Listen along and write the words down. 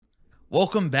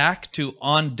Welcome back to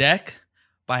On Deck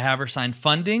by Harmonson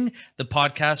Funding, the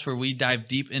podcast where we dive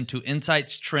deep into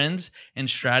insights, trends, and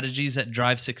strategies that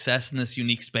drive success in this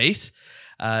unique space.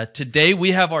 Today,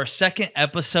 we have our second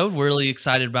episode. We're really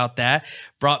excited about that.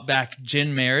 Brought back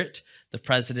Jen Merritt, the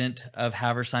president of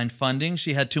Harmonson Funding.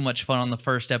 She had too much fun on the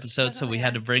first episode, so we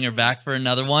had to bring her back for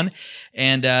another one.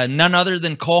 And none other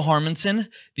than Cole Harmonson,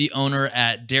 the owner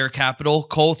at Dare Capital.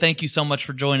 Cole, thank you so much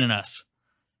for joining us.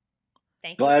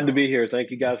 Glad to be here.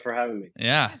 Thank you guys for having me.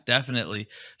 Yeah, definitely.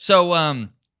 So,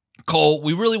 Cole,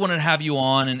 we really wanted to have you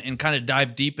on and kind of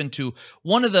dive deep into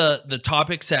one of the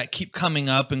topics that keep coming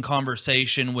up in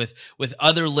conversation with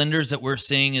other lenders that we're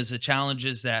seeing is the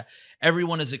challenges that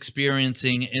everyone is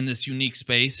experiencing in this unique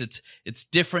space. It's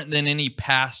different than any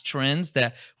past trends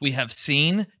that we have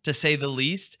seen, to say the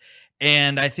least.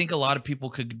 And I think a lot of people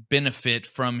could benefit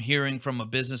from hearing from a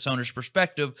business owner's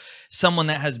perspective, someone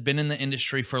that has been in the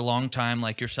industry for a long time,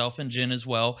 like yourself and Jen as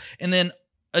well. And then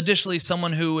additionally,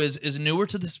 someone who is newer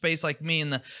to the space like me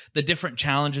and the different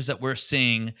challenges that we're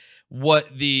seeing,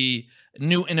 what the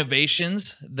new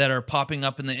innovations that are popping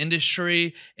up in the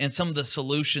industry and some of the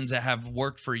solutions that have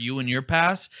worked for you in your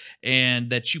past and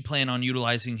that you plan on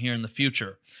utilizing here in the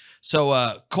future.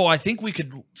 So, Cole, I think we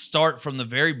could start from the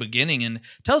very beginning and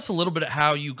tell us a little bit of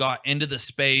how you got into the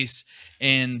space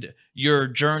and your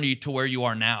journey to where you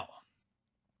are now.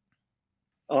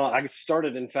 I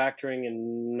started in factoring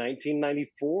in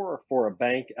 1994 for a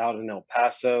bank out in El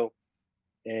Paso.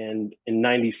 And in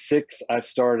 96, I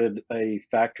started a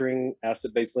factoring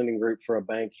asset-based lending group for a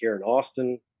bank here in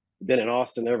Austin. Been in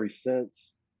Austin ever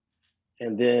since.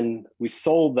 And then we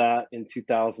sold that in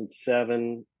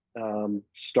 2007.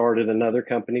 Started another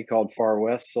company called Far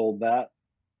West, sold that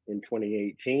in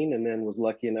 2018, and then was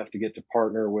lucky enough to get to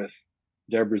partner with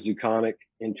Deborah Zukonik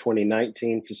in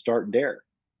 2019 to start Dare.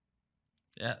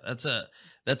 Yeah, that's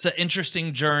an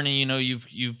interesting journey. You know, you've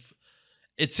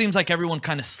it seems like everyone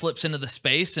kind of slips into the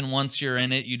space, and once you're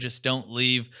in it, you just don't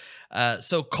leave.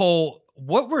 So Cole,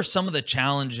 what were some of the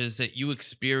challenges that you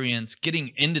experienced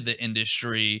getting into the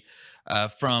industry?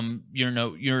 From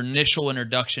your initial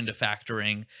introduction to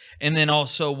factoring, and then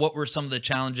also what were some of the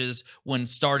challenges when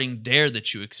starting Dare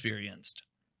that you experienced?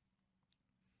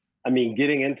 I mean,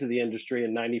 getting into the industry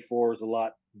in 94 is a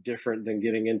lot different than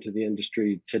getting into the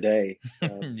industry today.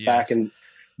 Yes.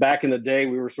 Back in the day,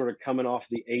 we were sort of coming off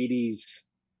the 80s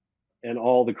and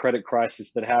all the credit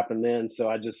crisis that happened then. So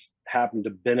I just happened to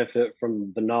benefit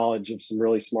from the knowledge of some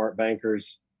really smart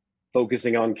bankers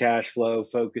focusing on cash flow,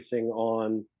 focusing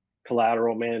on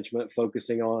collateral management,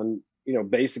 focusing on,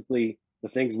 basically the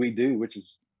things we do, which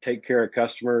is take care of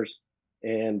customers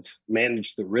and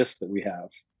manage the risks that we have.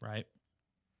 Right.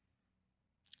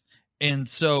 And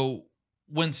so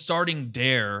when starting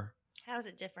Dare, how is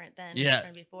it different than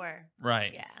before?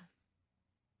 Right. Yeah.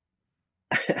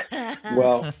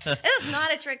 Well, it's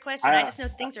not a trick question. I just know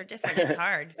things are different. It's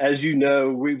hard. As you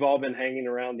know, we've all been hanging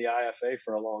around the IFA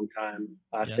for a long time.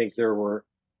 I think there were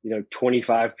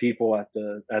 25 people at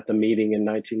the meeting in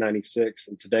 1996,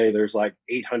 and today there's like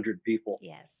 800 people.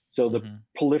 Yes. So the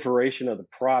proliferation of the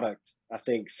product, I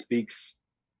think, speaks,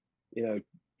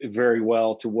 very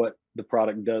well to what the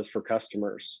product does for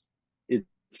customers.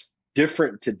 It's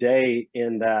different today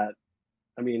in that,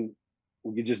 I mean,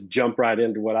 we could just jump right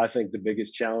into what I think the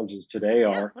biggest challenges today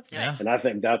are. Let's do it. And I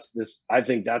think that's this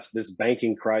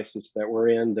banking crisis that we're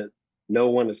in that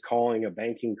no one is calling a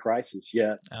banking crisis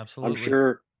yet. Absolutely. I'm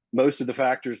sure most of the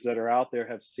factors that are out there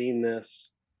have seen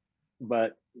this,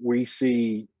 but we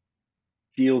see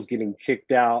deals getting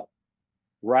kicked out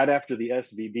right after the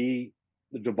SVB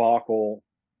debacle.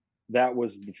 That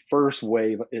was the first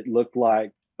wave, it looked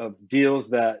like, of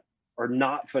deals that are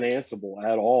not financeable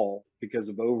at all because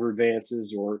of over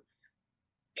advances or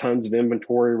tons of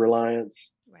inventory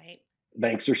reliance. Right.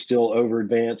 Banks are still over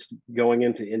advanced, going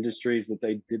into industries that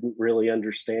they didn't really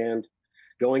understand,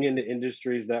 going into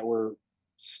industries that were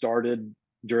started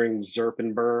during ZIRP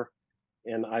and Burr.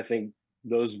 And I think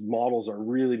those models are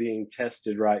really being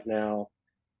tested right now.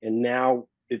 And now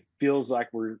it feels like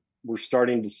we're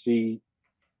starting to see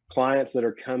clients that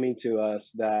are coming to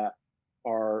us that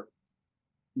are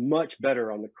much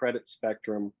better on the credit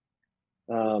spectrum.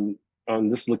 On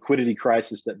this liquidity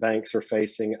crisis that banks are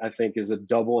facing, I think is a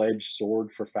double-edged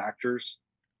sword for factors.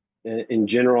 In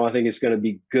general, I think it's going to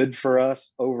be good for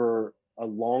us over a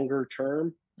longer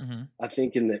term. Mm-hmm. I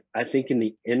think in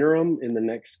the interim, in the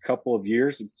next couple of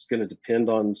years, it's going to depend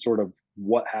on sort of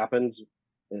what happens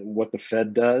and what the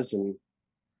Fed does and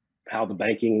how the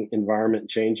banking environment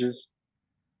changes.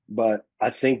 But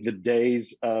I think the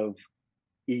days of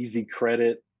easy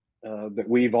credit that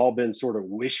we've all been sort of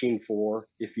wishing for,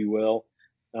 if you will,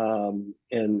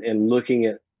 and looking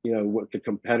at what the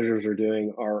competitors are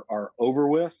doing are over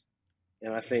with,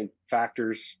 and I think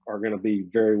factors are going to be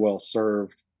very well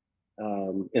served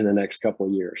in the next couple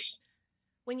of years.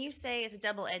 When you say it's a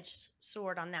double-edged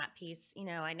sword on that piece,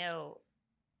 I know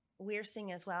we're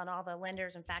seeing as well, and all the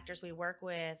lenders and factors we work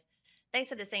with, they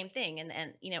said the same thing.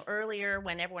 And earlier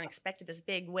when everyone expected this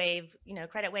big wave,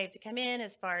 credit wave to come in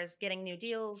as far as getting new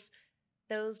deals,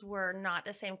 those were not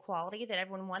the same quality that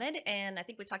everyone wanted. And I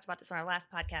think we talked about this on our last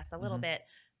podcast a little bit,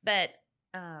 but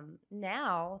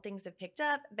now things have picked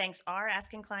up. Banks are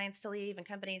asking clients to leave and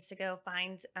companies to go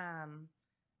find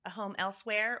a home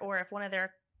elsewhere, or if one of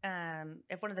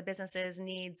the businesses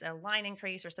needs a line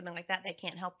increase or something like that, they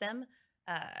can't help them.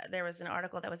 There was an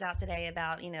article that was out today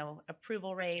about,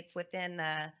 approval rates within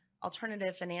the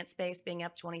alternative finance space being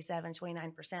up 27,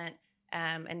 29%,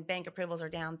 and bank approvals are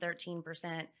down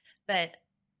 13%. But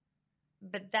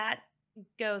that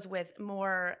goes with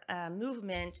more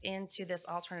movement into this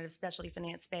alternative specialty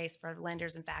finance space for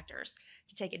lenders and factors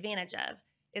to take advantage of.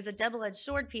 Is the double-edged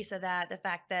sword piece of that the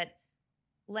fact that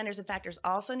lenders and factors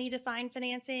also need to find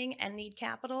financing and need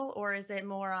capital, or is it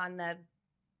more on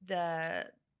the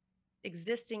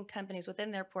existing companies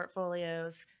within their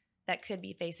portfolios that could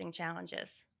be facing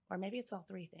challenges? Or maybe it's all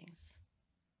three things.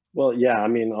 Well, yeah, I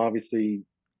mean, obviously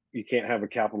you can't have a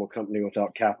capital company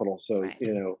without capital. So,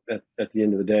 Right. At the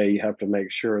end of the day, you have to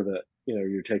make sure that,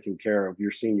 you're taking care of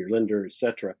your senior lender, et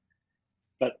cetera.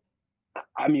 But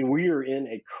I mean, we are in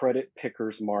a credit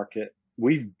pickers market.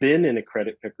 We've been in a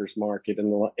credit pickers market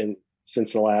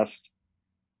since the last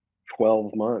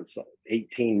 12 months,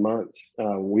 18 months.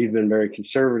 We've been very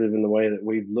conservative in the way that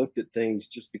we've looked at things,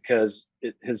 just because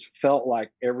it has felt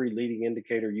like every leading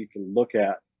indicator you can look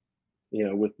at,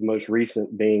 with the most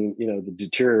recent being, the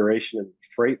deterioration in the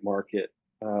freight market,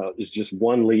 is just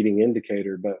one leading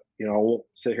indicator. But, I won't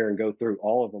sit here and go through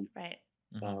all of them. Right.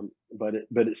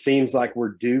 But it seems like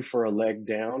we're due for a leg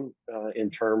down in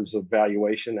terms of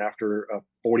valuation after a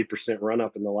 40% run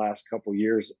up in the last couple of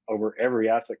years over every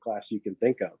asset class you can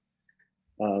think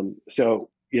of. So,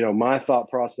 my thought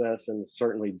process, and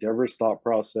certainly Deborah's thought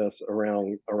process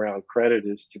around credit,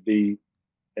 is to be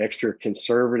extra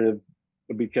conservative,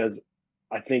 because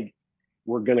I think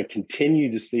we're going to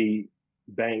continue to see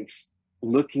banks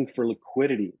looking for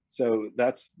liquidity. So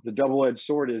that's the double-edged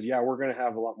sword is, yeah, we're going to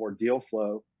have a lot more deal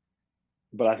flow,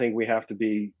 but I think we have to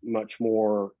be much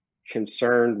more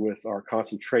concerned with our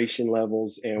concentration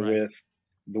levels and with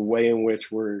the way in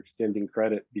which we're extending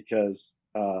credit, because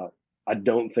I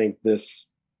don't think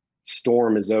this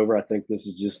storm is over. I think this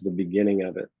is just the beginning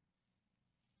of it.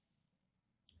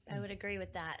 I would agree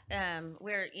with that.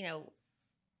 Where,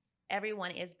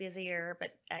 everyone is busier,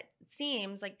 but it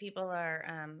seems like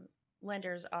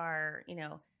lenders are,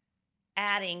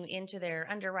 adding into their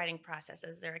underwriting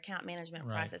processes, their account management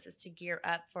processes, to gear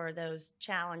up for those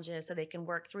challenges so they can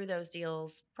work through those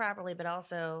deals properly, but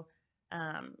also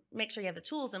make sure you have the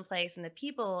tools in place and the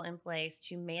people in place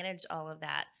to manage all of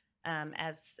that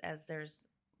as there's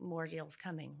more deals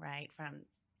coming, right,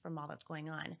 from all that's going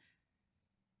on.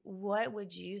 What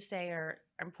would you say are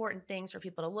important things for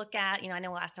people to look at? I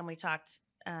know last time we talked,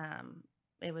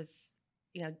 it was,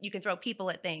 you can throw people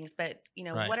at things, but,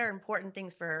 what are important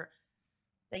things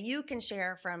that you can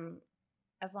share from,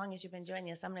 as long as you've been doing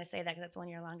this? I'm going to say that because that's 1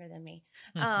 year longer than me.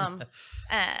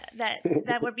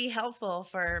 That would be helpful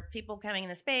for people coming in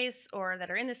the space or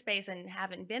that are in the space and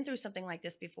haven't been through something like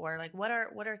this before. Like, what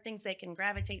are things they can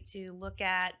gravitate to, look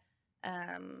at,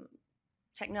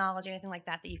 technology, anything like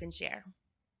that you can share?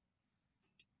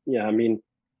 Yeah, I mean,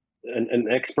 an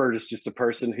expert is just a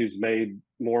person who's made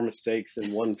more mistakes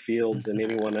in one field than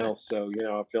anyone else. So,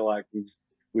 I feel like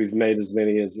we've made as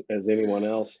many as anyone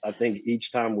else. I think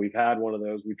each time we've had one of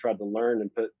those, we tried to learn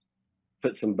and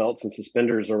put some belts and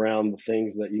suspenders around the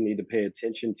things that you need to pay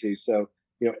attention to. So,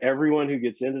 everyone who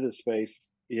gets into this space,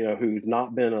 who's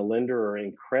not been a lender or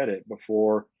in credit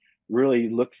before, really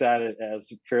looks at it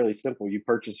as fairly simple. You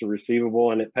purchase a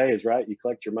receivable and it pays, right? You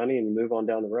collect your money and you move on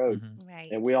down the road.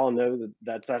 Right. And we all know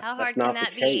that's How hard not can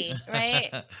that the case. be,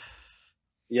 right?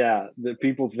 Yeah, the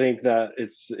people think that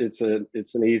it's an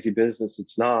easy business.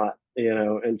 It's not,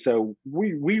 And so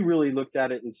we really looked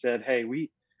at it and said, hey,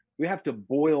 we have to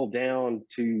boil down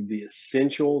to the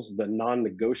essentials, the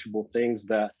non-negotiable things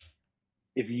that,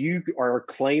 if you are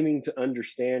claiming to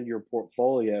understand your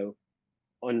portfolio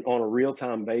on a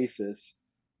real-time basis,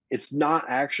 it's not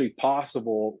actually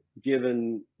possible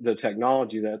given the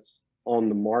technology that's on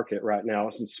the market right now.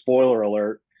 So, spoiler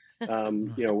alert,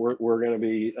 we're going to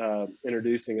be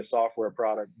introducing a software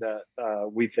product that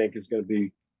we think is going to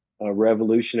be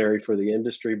revolutionary for the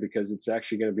industry because it's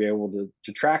actually going to be able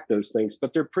to track those things.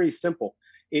 But they're pretty simple.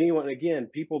 Anyone, again,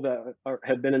 people that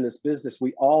have been in this business,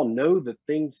 we all know the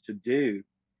things to do,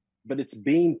 but it's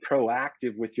being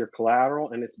proactive with your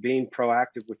collateral, and it's being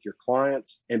proactive with your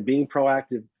clients, and being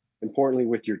proactive, importantly,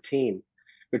 with your team.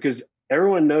 Because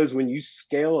everyone knows when you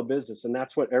scale a business, and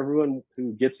that's what everyone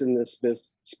who gets in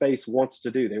this space wants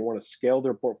to do. They want to scale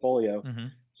their portfolio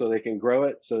so they can grow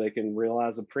it, so they can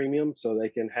realize a premium, so they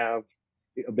can have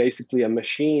basically a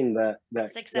machine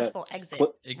that successful exit,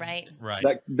 right?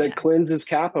 That Yeah. cleanses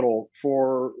capital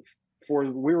for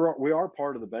we are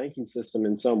part of the banking system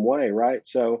in some way, right?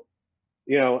 So,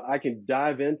 I can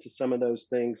dive into some of those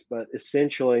things, but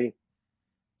essentially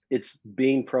it's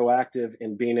being proactive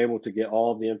and being able to get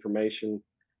all of the information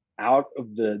out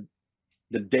of the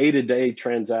day-to-day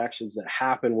transactions that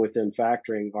happen within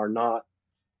factoring are not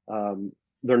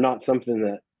they're not something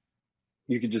that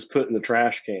you could just put in the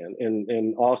trash can.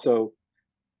 And also,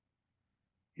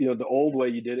 the old way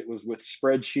you did it was with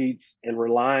spreadsheets and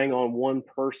relying on one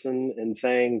person and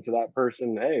saying to that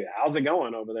person, "Hey, how's it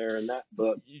going over there?" And that,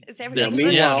 but Is everything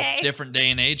meanwhile, okay? It's different day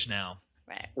and age now.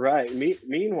 Right.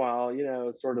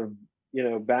 Meanwhile, sort of,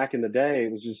 back in the day,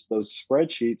 it was just those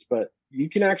spreadsheets, but you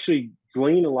can actually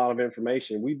glean a lot of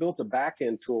information. We built a back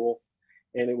end tool,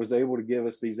 and it was able to give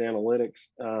us these analytics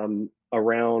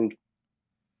around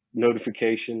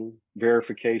notification,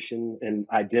 verification, and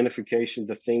identification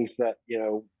to things that,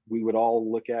 we would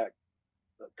all look at: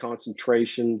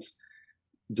 concentrations,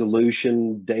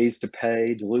 dilution, days to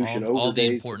pay, dilution over all the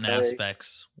days important to pay.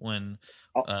 aspects when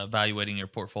evaluating your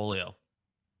portfolio.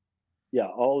 Yeah,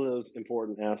 all those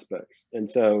important aspects. And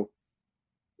so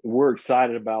we're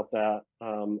excited about that.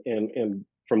 And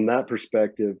from that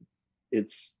perspective,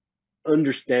 it's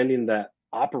understanding that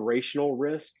operational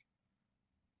risk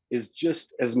is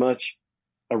just as much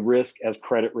a risk as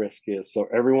credit risk is. So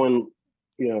everyone,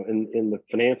 in the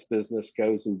finance business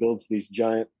goes and builds these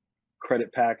giant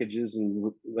credit packages,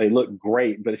 and they look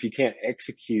great. But if you can't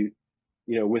execute,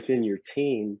 within your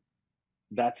team,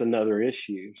 that's another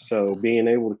issue. So being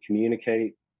able to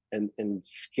communicate and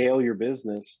scale your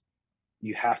business,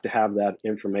 you have to have that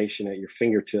information at your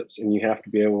fingertips, and you have to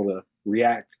be able to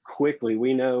react quickly.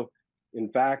 We know in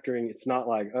factoring, it's not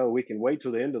like, oh, we can wait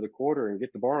till the end of the quarter and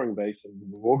get the borrowing base and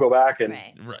we'll go back and,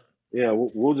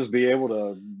 we'll just be able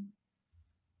to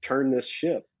turn this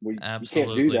ship. You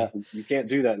can't do that. You can't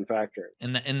do that in factoring.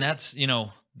 And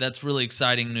that's really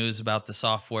exciting news about the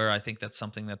software. I think that's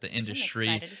something that the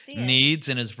industry needs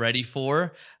and is ready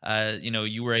for.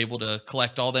 You were able to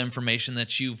collect all the information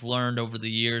that you've learned over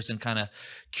the years and kind of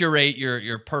curate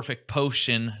your perfect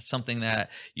potion, something that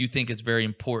you think is very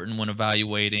important when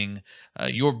evaluating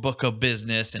your book of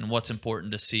business and what's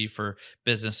important to see for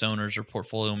business owners or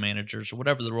portfolio managers or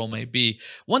whatever the role may be.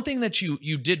 One thing that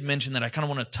you did mention that I kind of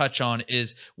want to touch on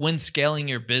is when scaling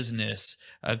your business,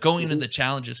 going into the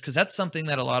challenges, because that's something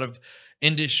that a lot of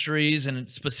industries, and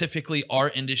specifically our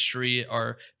industry,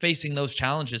 are facing those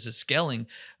challenges, is scaling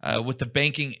with the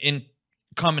banking, in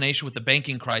combination with the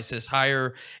banking crisis,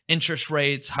 higher interest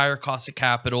rates, higher cost of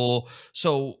capital.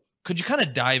 So could you kind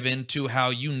of dive into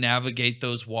how you navigate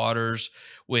those waters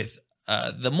with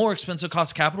the more expensive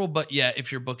cost of capital, but yeah,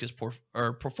 if your book is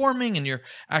performing and you're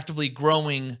actively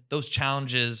growing, those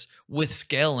challenges with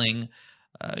scaling?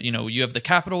 You have the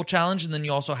capital challenge, and then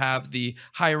you also have the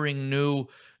hiring new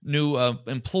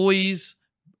employees,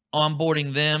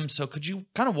 onboarding them. So could you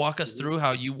kind of walk us through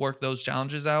how you work those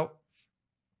challenges out?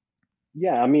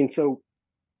 Yeah, I mean, so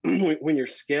when you're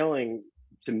scaling,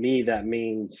 to me, that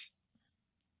means,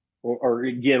 or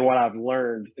again, what I've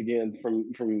learned again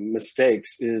from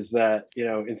mistakes is that,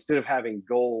 instead of having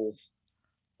goals,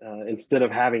 instead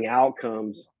of having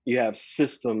outcomes, you have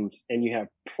systems and you have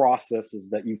processes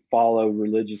that you follow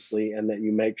religiously, and that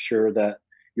you make sure that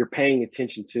you're paying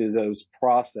attention to those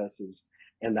processes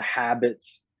and the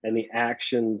habits and the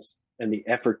actions and the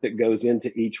effort that goes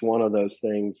into each one of those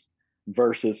things,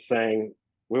 versus saying,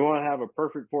 we want to have a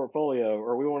perfect portfolio,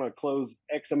 or we want to close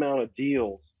X amount of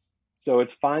deals. So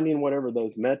it's finding whatever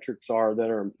those metrics are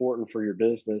that are important for your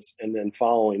business and then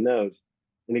following those.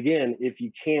 And again, if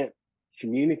you can't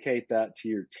communicate that to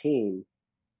your team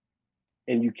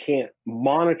and you can't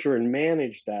monitor and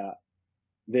manage that,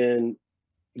 then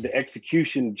the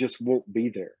execution just won't be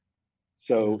there.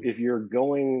 So if you're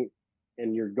going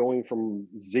from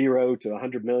 0 to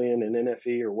 100 million in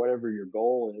NFE, or whatever your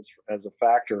goal is as a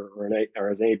factor or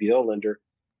as an ABL lender,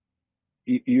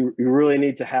 you really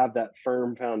need to have that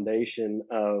firm foundation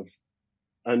of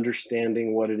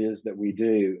understanding what it is that we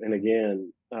do. And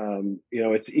again,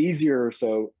 it's easier.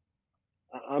 So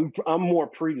I'm more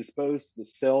predisposed to the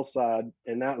sales side,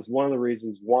 and that was one of the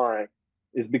reasons why,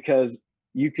 is because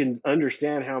you can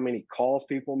understand how many calls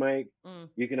people make, Mm.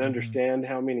 you can Hmm. understand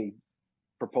how many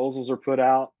proposals are put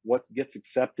out, what gets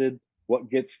accepted, what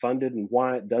gets funded, and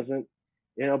why it doesn't.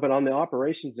 But on the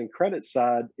operations and credit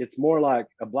side, it's more like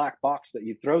a black box that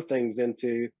you throw things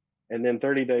into, and then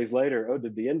 30 days later, oh,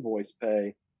 did the invoice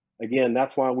pay? Again,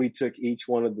 that's why we took each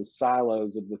one of the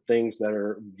silos of the things that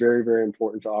are very, very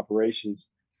important to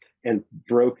operations and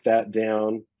broke that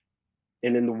down.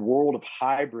 And in the world of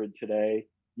hybrid today,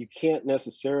 you can't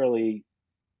necessarily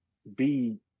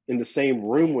be in the same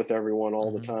room Right. with everyone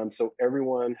all the Hmm. time. So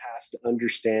everyone has to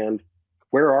understand,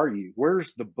 where are you?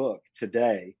 Where's the book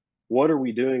today? What are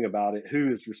we doing about it?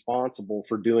 Who is responsible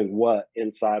for doing what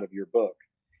inside of your book?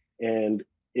 And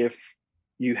if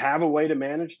you have a way to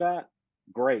manage that,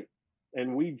 great.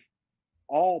 And we've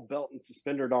all belt and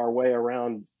suspended our way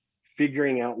around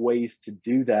figuring out ways to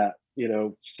do that.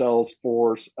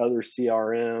 Salesforce, other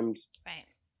CRMs, Right.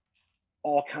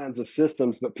 all kinds of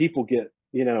systems, but people get,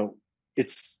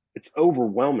 it's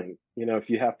overwhelming, if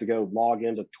you have to go log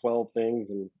into 12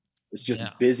 things, and it's Yeah.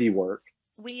 just busy work.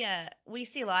 We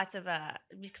see lots of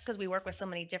because we work with so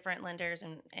many different lenders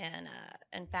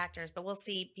and factors, but we'll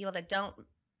see people that don't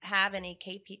have any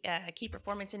key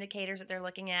performance indicators that they're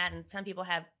looking at, and some people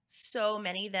have so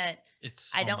many that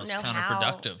It's I don't almost know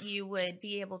how counterproductive. you would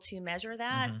be able to measure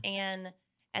that. Hmm. And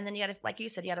then you got to, like you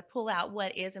said, you got to pull out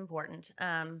what is important.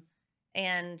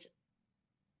 And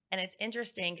it's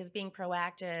interesting because being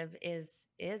proactive is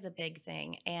a big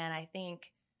thing. And I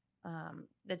think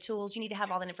the tools, you need to have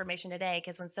all that information today,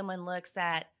 because when someone looks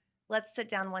at, let's sit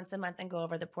down once a month and go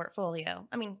over the portfolio.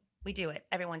 I mean, we do it,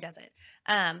 everyone does it.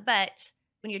 But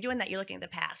when you're doing that, you're looking at the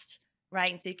past,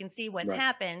 right? And so you can see what's Right.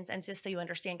 happened, and just so you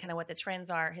understand kind of what the trends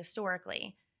are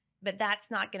historically. But that's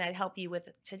not going to help you with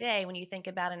today. When you think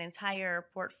about an entire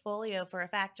portfolio for a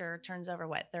factor turns over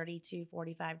what, 30 to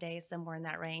 45 days, somewhere in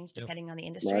that range, Yep. depending on the Right.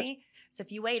 industry. So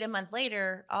if you wait a month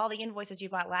later, all the invoices you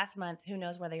bought last month, who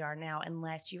knows where they are now,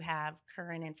 unless you have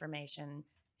current information,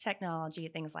 technology,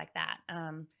 things like that.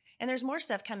 And there's more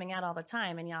stuff coming out all the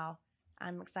time. And y'all,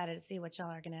 I'm excited to see what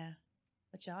y'all are gonna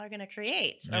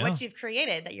create, or Yeah. what you've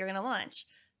created that you're gonna launch.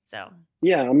 So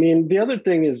Yeah, I mean, the other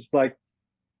thing is, like,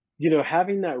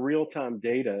 having that real-time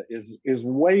data is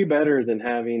way better than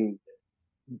having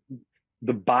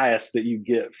the bias that you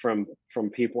get from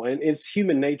people. And it's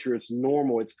human nature, it's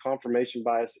normal, it's confirmation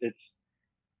bias. It's,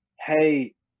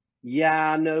 hey,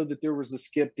 yeah, I know that there was a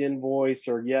skipped invoice,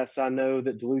 or yes, I know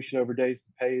that dilution over days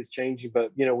to pay is changing,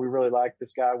 but we really like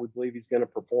this guy. We believe he's going to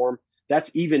perform.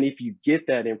 That's even if you get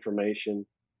that information.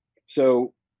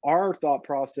 So our thought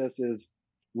process is,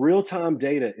 real time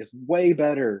data is way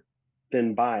better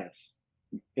than bias.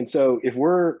 And so if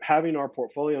we're having our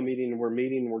portfolio meeting and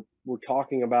we're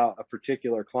talking about a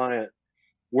particular client,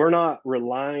 we're not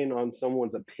relying on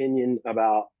someone's opinion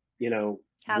about,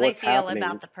 how they what's feel happening.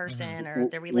 about the Hmm. person or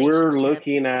the We're relationship.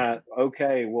 looking Yeah. at,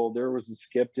 okay, well, there was a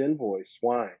skipped invoice.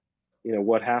 Why?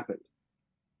 What happened?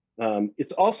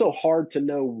 It's also hard to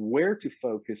know where to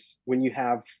focus when you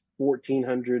have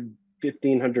 1,400,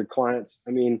 1,500 clients.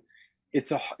 I mean,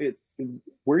 it's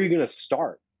where are you going to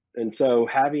start? And so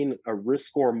having a risk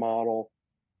score model,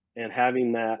 and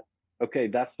having that, okay,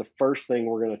 that's the first thing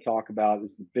we're going to talk about,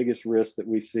 is the biggest risk that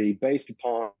we see based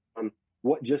upon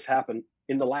what just happened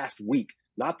in the last week,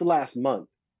 not the last month,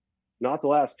 not the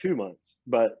last 2 months,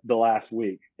 but the last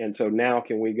week. And so now,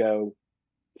 can we go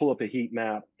pull up a heat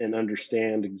map and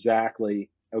understand exactly,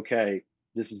 okay,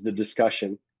 this is the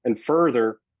discussion. And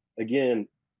further, again,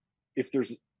 if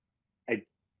there's a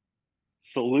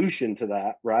solution to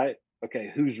that, right?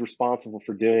 Okay, who's responsible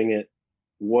for doing it?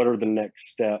 What are the next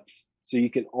steps? So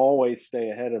you can always stay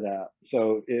ahead of that.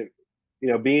 So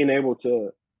being able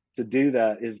to do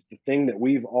that is the thing that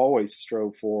we've always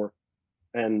strove for.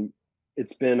 And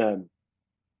it's been a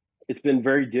it's been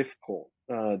very difficult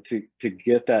to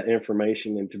get that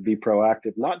information and to be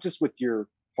proactive, not just with your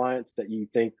clients that you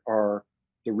think are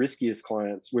the riskiest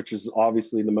clients, which is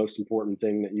obviously the most important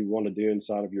thing that you want to do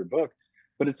inside of your book,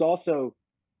 but it's also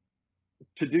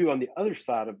to do on the other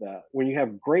side of that, when you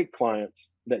have great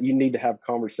clients that you need to have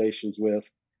conversations with,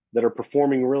 that are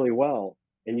performing really well,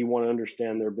 and you want to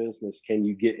understand their business. Can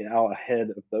you get out ahead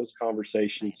of those Right.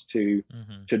 conversations to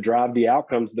Hmm. drive the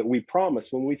outcomes that we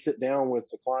promise? When we sit down with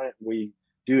the client, we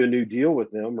do a new deal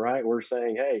with them, right? We're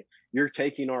saying, hey, you're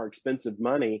taking our expensive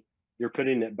money, you're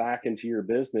putting it back into your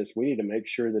business. We need to make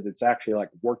sure that it's actually, like,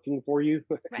 working for you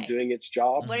and Right. doing its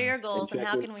job. What are Hmm. your and goals, and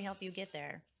how checking can we help you get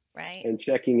there? Right. and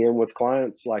checking in with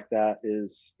clients like that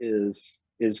is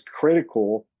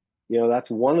critical.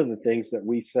 That's one of the things that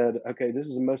we said, okay, this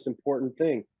is the most important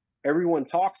thing. Everyone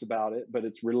talks about it, but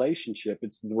it's relationship.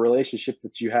 It's the relationship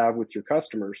that you have with your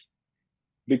customers,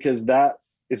 because that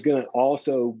is going to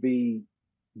also be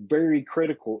very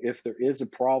critical if there is a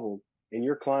problem and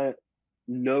your client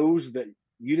knows that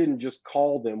you didn't just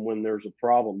call them when there's a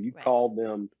problem. You Right. called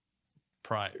them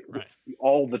Right.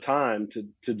 all the time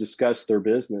to discuss their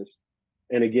business.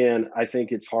 And again, I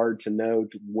think it's hard to know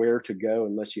where to go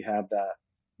unless you have that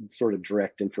sort of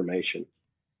direct information.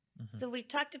 Mhm. So we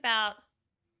talked about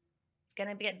it's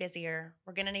going to get busier.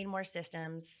 We're going to need more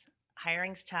systems.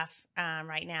 Hiring's tough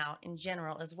right now in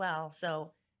general as well.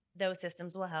 So those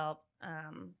systems will help.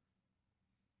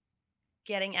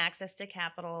 Getting access to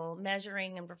capital,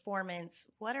 measuring and performance.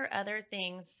 What are other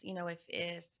things,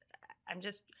 if I'm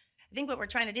just, I think what we're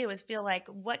trying to do is feel like,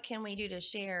 what can we do to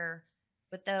share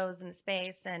with those in the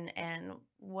space, and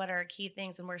what are key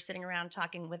things when we're sitting around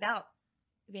talking without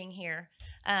being here,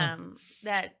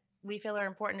 that we feel are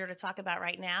important to talk about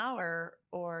right now,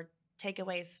 or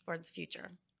takeaways for the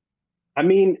future. I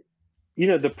mean,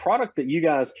 the product that you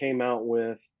guys came out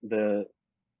with, the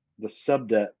sub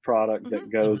debt product hmm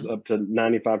that goes Mhm. up to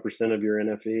 95% of your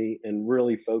NFE and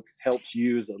really helps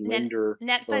you as a Net lender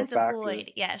net or a funds factor.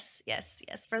 employed. Yes, yes,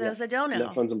 yes. For Yeah, those that don't net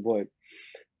know. funds employed.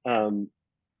 Yeah. Um,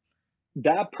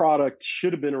 that product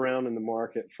should have been around in the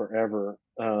market forever,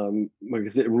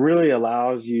 because it really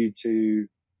allows you to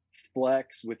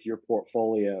flex with your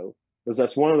portfolio. Because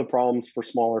that's one of the problems for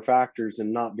smaller factors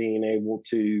and not being able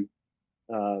to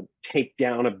take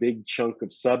down a big chunk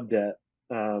of sub debt,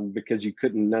 because you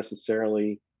couldn't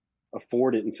necessarily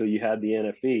afford it until you had the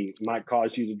NFE. It might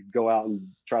cause you to go out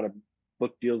and try to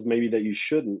book deals maybe that you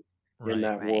shouldn't in Right.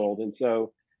 that Right. world. And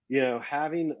so,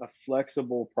 having a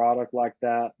flexible product like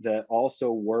that that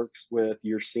also works with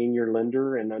your senior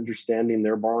lender and understanding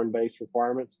their borrowing base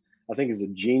requirements, I think is a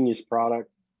genius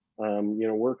product.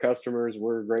 We're customers,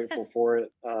 we're grateful for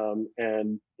it.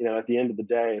 And, at the end of the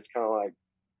day, it's kind of like,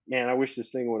 man, I wish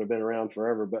this thing would have been around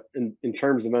forever. But in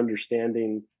terms of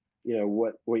understanding,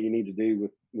 what you need to do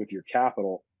with your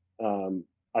capital,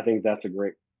 I think that's a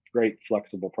great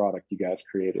flexible product you guys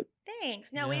created.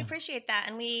 Thanks. No, we Yeah. appreciate that.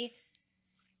 And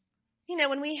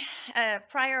when we,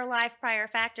 prior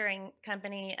factoring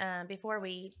company, before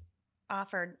we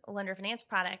offered lender finance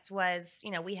products, was,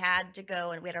 we had to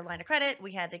go and we had our line of credit,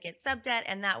 we had to get sub debt,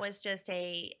 and that was just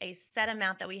a set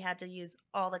amount that we had to use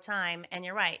all the time. And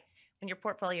you're right, when your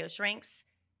portfolio shrinks,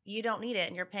 you don't need it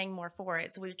and you're paying more for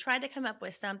it. So we tried to come up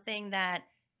with something that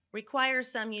requires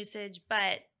some usage,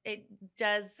 but it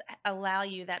does allow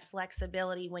you that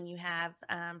flexibility when you have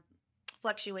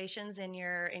fluctuations in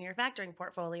your factoring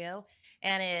portfolio,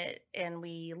 and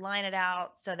we line it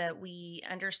out so that we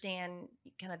understand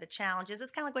kind of the challenges.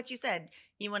 It's kind of like what you said.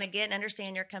 You want to get and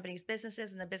understand your company's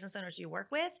businesses and the business owners you work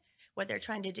with, what they're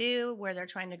trying to do, where they're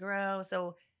trying to grow.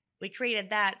 So we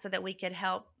created that so that we could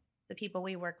help the people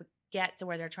we work with get to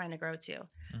where they're trying to grow to.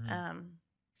 Mhm.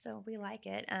 So we like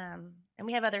it. And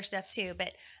we have other stuff too,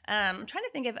 but I'm trying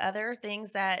to think of other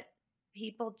things that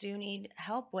people do need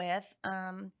help with.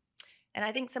 And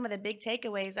I think some of the big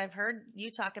takeaways I've heard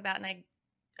you talk about, and I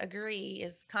agree,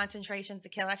 is concentration's a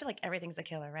killer. I feel like everything's a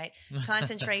killer, right?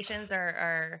 Concentrations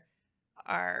are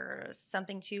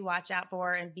something to watch out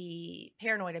for and be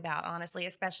paranoid about, honestly,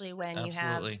 especially when you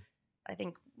have, Absolutely. I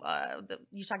think,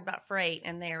 you talked about freight,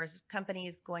 and there's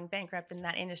companies going bankrupt in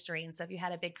that industry. And so if you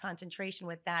had a big concentration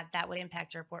with that, that would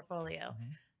impact your portfolio.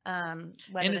 Whether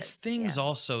And it's that's, things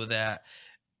also that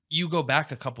you go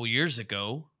back a couple years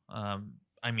ago.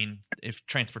 I mean, if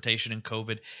transportation and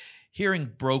COVID, hearing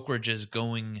brokerages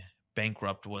going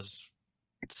bankrupt was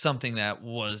something that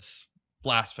was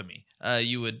blasphemy.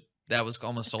 You would that was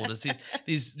almost sold as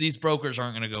these brokers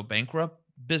aren't going to go bankrupt.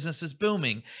 Business is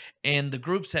booming, and the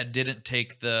groups that didn't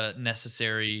take the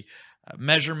necessary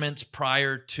measurements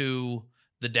prior to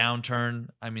the downturn,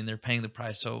 I mean, they're paying the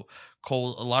price. So,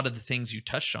 Cole, a lot of the things you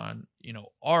touched on,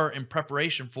 are in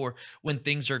preparation for when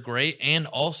things are great, and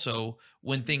also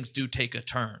when things do take a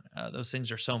turn. Those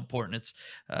things are so important. It's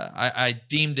I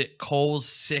deemed it Cole's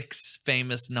 6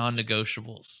 famous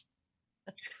non-negotiables.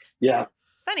 Yeah.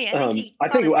 it's funny. I think he I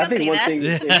called his think I think company one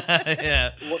that. thing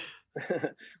Yeah. what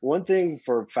one thing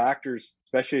for factors,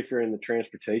 especially if you're in the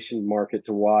transportation market,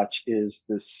 to watch is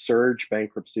this surge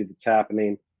bankruptcy that's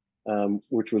happening,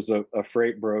 which was a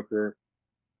freight broker.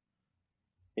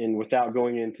 And without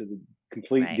going into the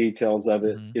complete Right. details of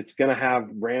it, Mhm. it's going to have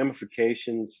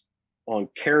ramifications on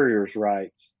carriers'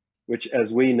 rights, which,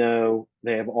 as we know,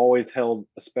 they have always held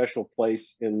a special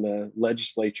place in the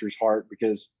legislature's heart,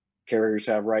 because carriers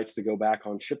have rights to go back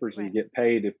on shippers and Right. get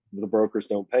paid if the brokers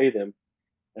don't pay them.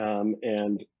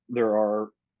 And there are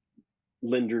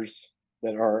lenders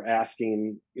that are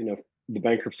asking, the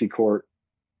bankruptcy court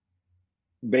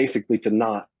basically to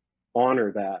not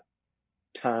honor that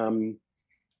time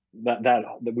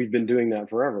that we've been doing that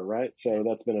forever, right? So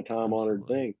that's been a time honored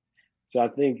Absolutely. thing. So I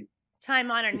think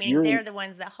Time honored, if meaning you're they're the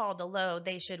ones that hauled the load.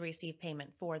 They should receive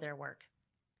payment for their work.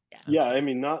 Yeah, yeah, I Absolutely.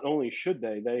 mean, not only should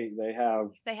they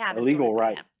have they have a legal historically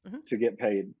right have. to get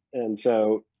paid. And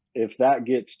so if that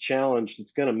gets challenged,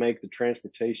 it's going to make the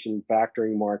transportation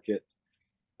factoring market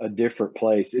a different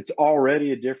place. It's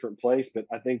already a different place, but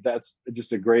I think that's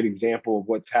just a great example of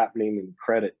what's happening in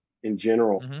credit in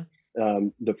general. Hmm.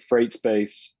 The freight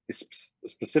space,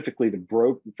 specifically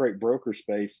the freight broker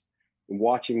space,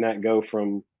 watching that go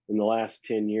from in the last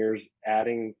 10 years,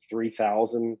 adding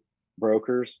 3,000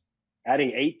 brokers,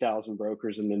 adding 8,000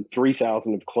 brokers, and then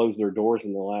 3,000 have closed their doors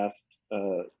in the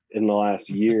last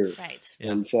year. Right.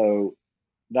 Yeah. And so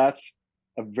that's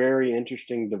a very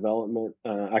interesting development.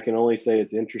 I can only say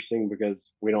it's interesting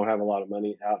because we don't have a lot of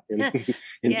money out in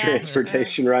in Yeah.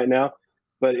 transportation right now.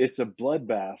 But it's a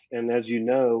bloodbath, and as you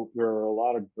know, there are a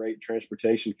lot of great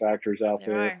transportation factors out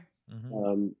There there,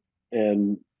 are. Hmm.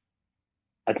 and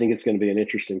I think it's going to be an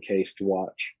interesting case to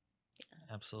watch.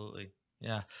 Absolutely.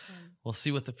 Yeah. Yeah. We'll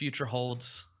see what the future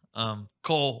holds.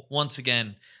 Cole, once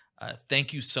again,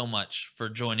 thank you so much for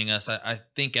joining us. I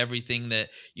think everything that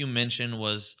you mentioned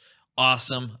was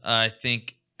awesome. I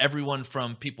think everyone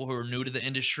from people who are new to the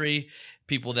industry,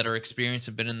 people that are experienced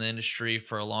and been in the industry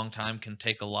for a long time can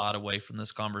take a lot away from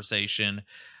this conversation.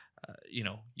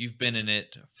 You've been in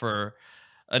it for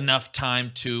enough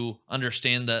time to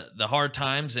understand the hard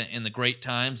times and the great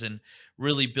times, and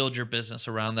really build your business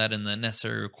around that and the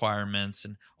necessary requirements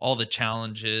and all the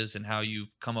challenges, and how you've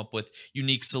come up with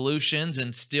unique solutions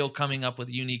and still coming up with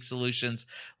unique solutions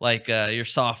like your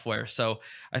software. So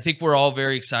I think we're all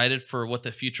very excited for what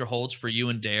the future holds for you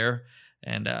and Dare.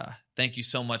 And thank you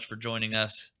so much for joining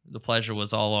us. The pleasure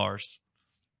was all ours.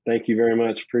 Thank you very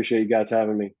much. Appreciate you guys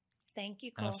having me. Thank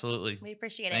you, Cole. Absolutely. We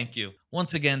appreciate it. Thank you.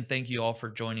 Once again, thank you all for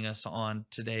joining us on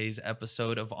today's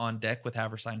episode of On Deck with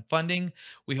Haversign Funding.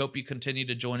 We hope you continue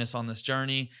to join us on this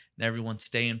journey, and everyone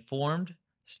stay informed,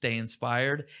 stay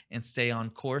inspired, and stay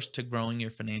on course to growing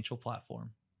your financial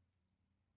platform.